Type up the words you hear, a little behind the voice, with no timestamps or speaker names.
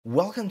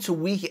Welcome to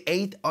week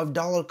 8 of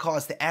dollar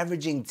cost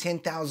averaging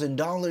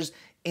 $10,000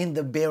 in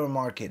the bear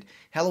market.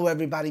 Hello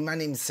everybody, my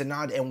name is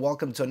Sanad and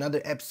welcome to another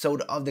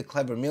episode of The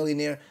Clever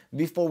Millionaire.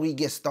 Before we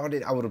get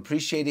started, I would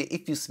appreciate it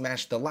if you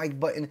smash the like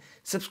button,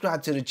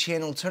 subscribe to the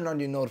channel, turn on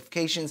your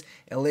notifications,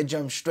 and let's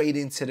jump straight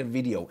into the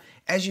video.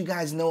 As you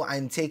guys know,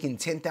 I'm taking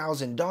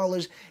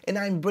 $10,000 and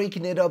I'm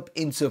breaking it up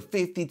into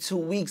 52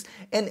 weeks,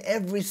 and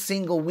every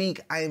single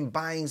week I am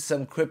buying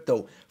some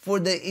crypto for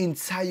the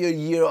entire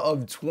year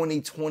of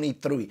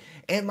 2023.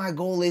 And my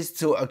goal is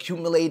to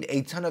accumulate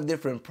a ton of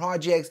different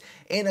projects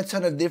and a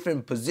ton of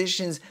different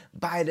positions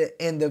by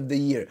the end of the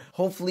year.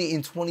 Hopefully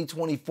in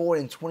 2024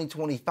 and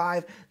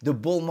 2025, the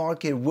bull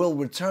market will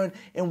return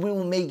and we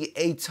will make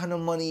a ton of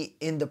money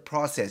in the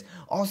process.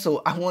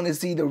 Also, I want to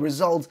see the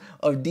results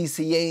of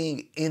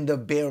DCAing in the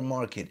bear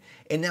market.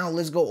 And now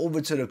let's go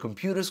over to the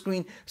computer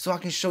screen so I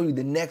can show you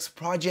the next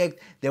project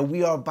that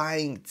we are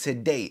buying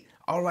today.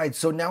 Alright,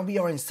 so now we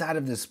are inside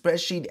of the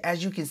spreadsheet.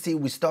 As you can see,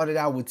 we started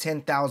out with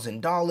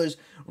 $10,000.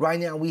 Right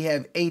now we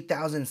have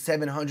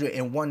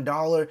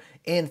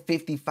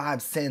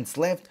 $8,701.55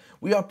 left.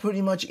 We are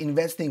pretty much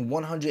investing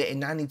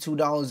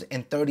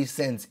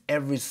 $192.30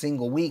 every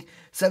single week.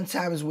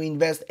 Sometimes we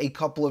invest a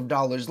couple of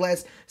dollars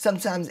less,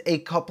 sometimes a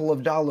couple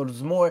of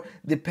dollars more,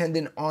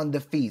 depending on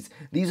the fees.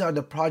 These are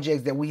the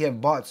projects that we have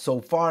bought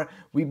so far.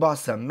 We bought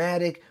some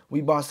Matic,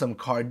 we bought some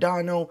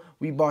Cardano,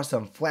 we bought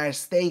some Flash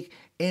Stake,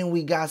 and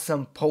we got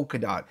some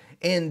Polkadot.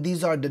 And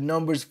these are the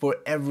numbers for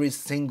every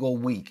single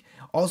week.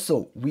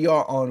 Also, we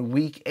are on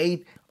week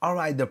 8.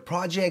 Alright, the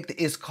project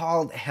is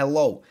called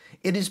Hello.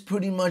 It is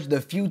pretty much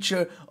the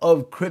future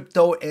of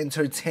crypto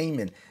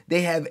entertainment.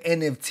 They have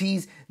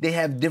NFTs, they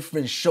have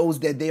different shows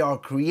that they are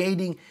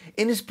creating,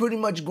 and it's pretty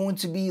much going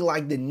to be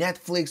like the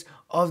Netflix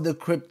of the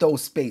crypto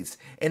space.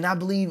 And I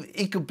believe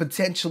it could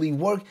potentially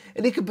work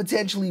and it could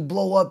potentially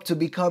blow up to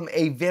become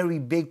a very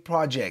big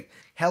project.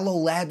 Hello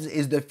Labs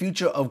is the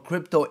future of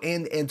crypto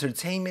and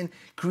entertainment,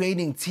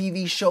 creating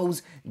TV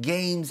shows,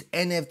 games,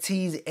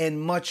 NFTs,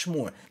 and much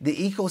more. The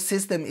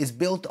ecosystem is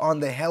built on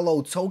the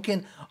Hello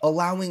token,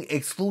 allowing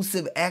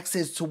exclusive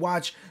access to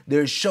watch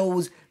their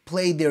shows,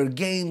 play their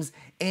games,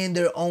 and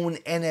their own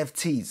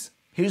NFTs.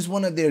 Here's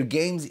one of their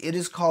games. It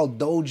is called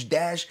Doge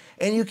Dash,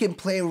 and you can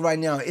play it right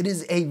now. It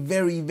is a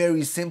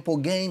very simple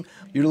game.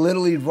 You're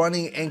literally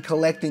running and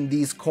collecting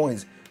these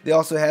coins. They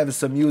also have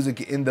some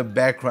music in the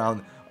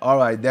background.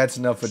 Alright, that's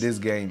enough for this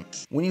game.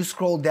 When you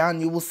scroll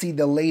down, you will see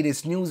the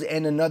latest news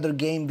and another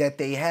game that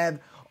they have,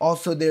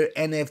 also their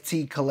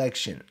NFT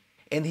collection.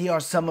 And here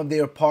are some of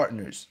their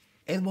partners.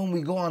 And when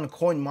we go on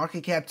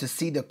CoinMarketCap to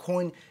see the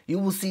coin, you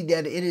will see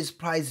that it is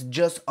priced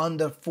just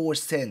under 4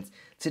 cents.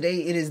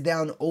 Today it is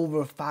down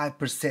over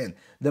 5%.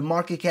 The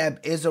market cap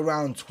is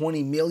around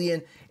 20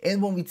 million.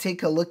 And when we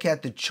take a look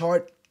at the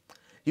chart,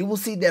 you will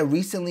see that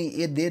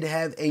recently it did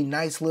have a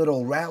nice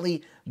little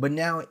rally, but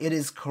now it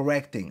is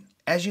correcting.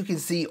 As you can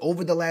see,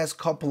 over the last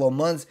couple of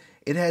months,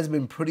 it has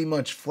been pretty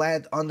much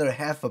flat under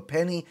half a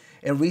penny,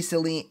 and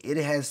recently it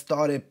has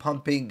started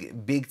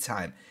pumping big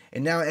time.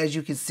 And now, as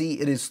you can see,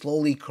 it is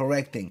slowly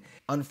correcting.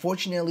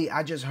 Unfortunately,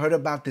 I just heard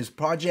about this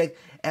project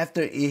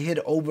after it hit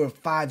over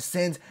 5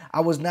 cents. I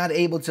was not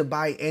able to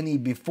buy any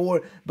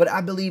before, but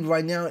I believe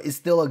right now it's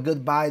still a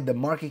good buy. The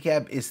market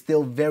cap is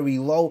still very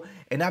low,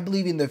 and I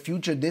believe in the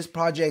future this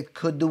project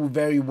could do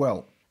very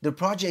well. The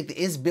project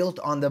is built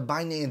on the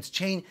Binance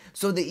chain,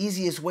 so the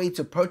easiest way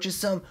to purchase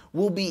some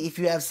will be if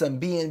you have some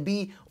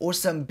BNB or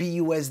some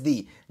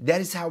BUSD. That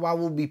is how I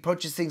will be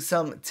purchasing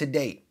some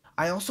today.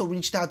 I also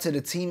reached out to the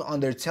team on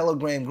their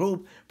Telegram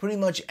group, pretty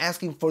much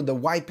asking for the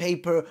white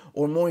paper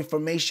or more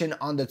information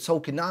on the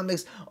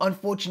tokenomics.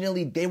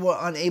 Unfortunately, they were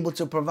unable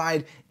to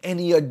provide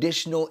any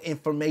additional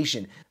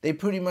information. They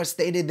pretty much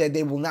stated that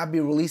they will not be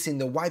releasing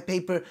the white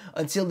paper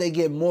until they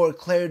get more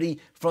clarity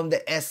from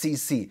the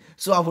SEC.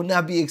 So I will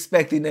not be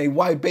expecting a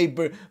white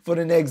paper for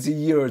the next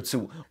year or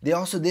two. They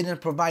also didn't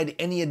provide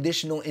any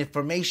additional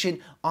information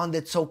on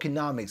the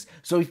tokenomics.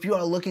 So if you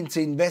are looking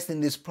to invest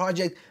in this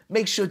project,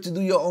 make sure to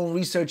do your own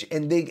research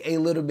and dig a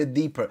little bit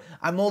deeper.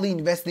 I'm only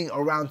investing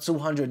around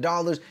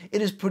 $200.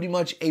 It is pretty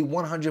much a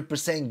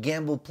 100%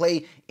 gamble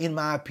play in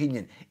my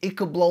opinion. It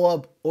could blow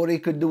up or they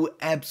could do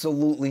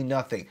absolutely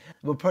nothing.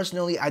 But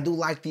personally, I do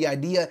like the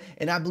idea,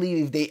 and I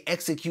believe if they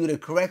execute it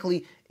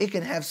correctly, it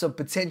can have some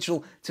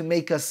potential to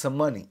make us some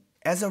money.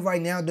 As of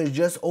right now, there's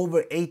just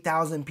over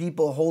 8,000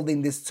 people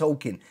holding this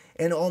token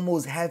and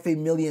almost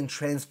 500,000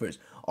 transfers.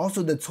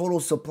 Also, the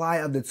total supply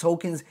of the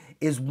tokens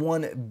is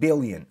 1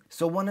 billion.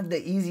 So one of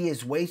the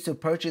easiest ways to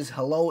purchase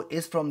Hello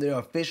is from their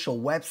official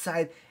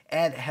website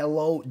at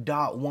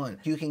hello.one.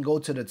 You can go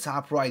to the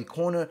top right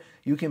corner,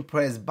 you can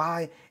press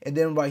buy, and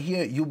then right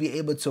here you'll be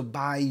able to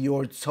buy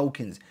your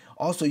tokens.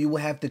 Also, you will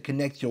have to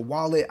connect your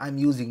wallet. I'm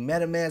using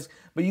MetaMask,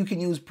 but you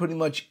can use pretty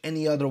much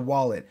any other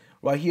wallet.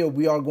 Right here,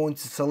 we are going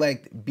to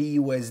select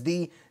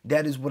BUSD.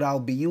 That is what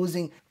I'll be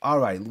using. All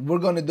right, we're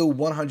going to do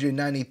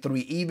 193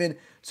 even.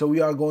 So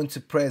we are going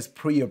to press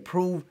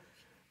pre-approve.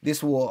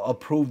 This will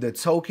approve the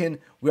token.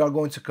 We are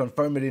going to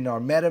confirm it in our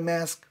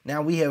MetaMask.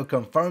 Now we have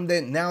confirmed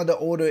it. Now the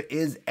order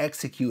is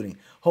executing.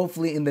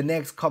 Hopefully in the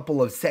next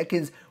couple of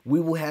seconds, we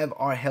will have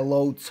our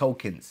Hello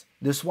tokens.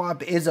 The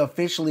swap is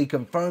officially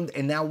confirmed,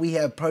 and now we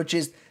have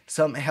purchased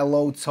some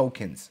Hello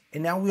tokens.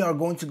 And now we are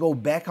going to go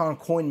back on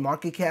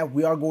CoinMarketCap.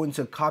 We are going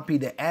to copy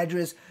the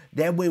address.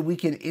 That way we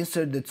can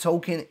insert the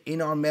token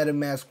in our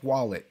MetaMask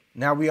wallet.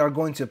 Now we are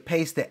going to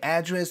paste the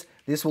address.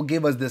 This will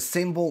give us the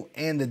symbol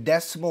and the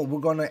decimal. We're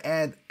going to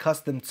add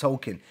custom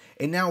token.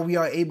 And now we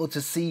are able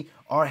to see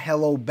our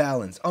Hello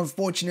balance.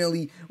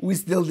 Unfortunately, we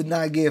still did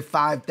not get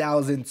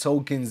 5,000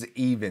 tokens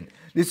even.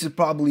 This is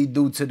probably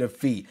due to the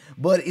fee.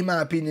 But in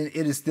my opinion,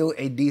 it is still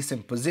a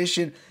decent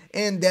position.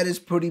 And that is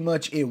pretty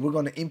much it. We're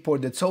going to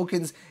import the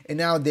tokens, and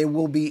now they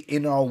will be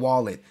in our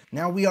wallet.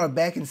 Now we are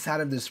back inside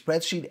of the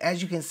spreadsheet.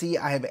 As you can see,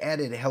 I have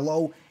added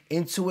Hello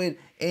into it,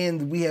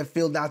 and we have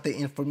filled out the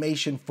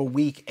information for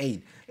week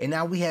 8. And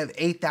now we have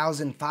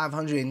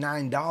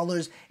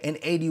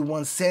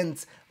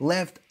 $8,509.81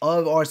 left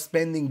of our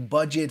spending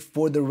budget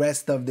for the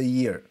rest of the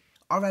year.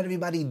 Alright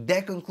everybody,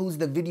 that concludes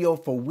the video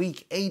for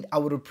week 8. I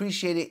would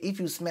appreciate it if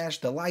you smash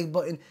the like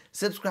button,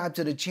 subscribe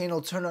to the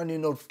channel, turn on your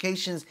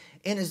notifications,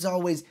 and as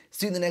always,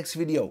 see you in the next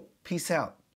video. Peace out.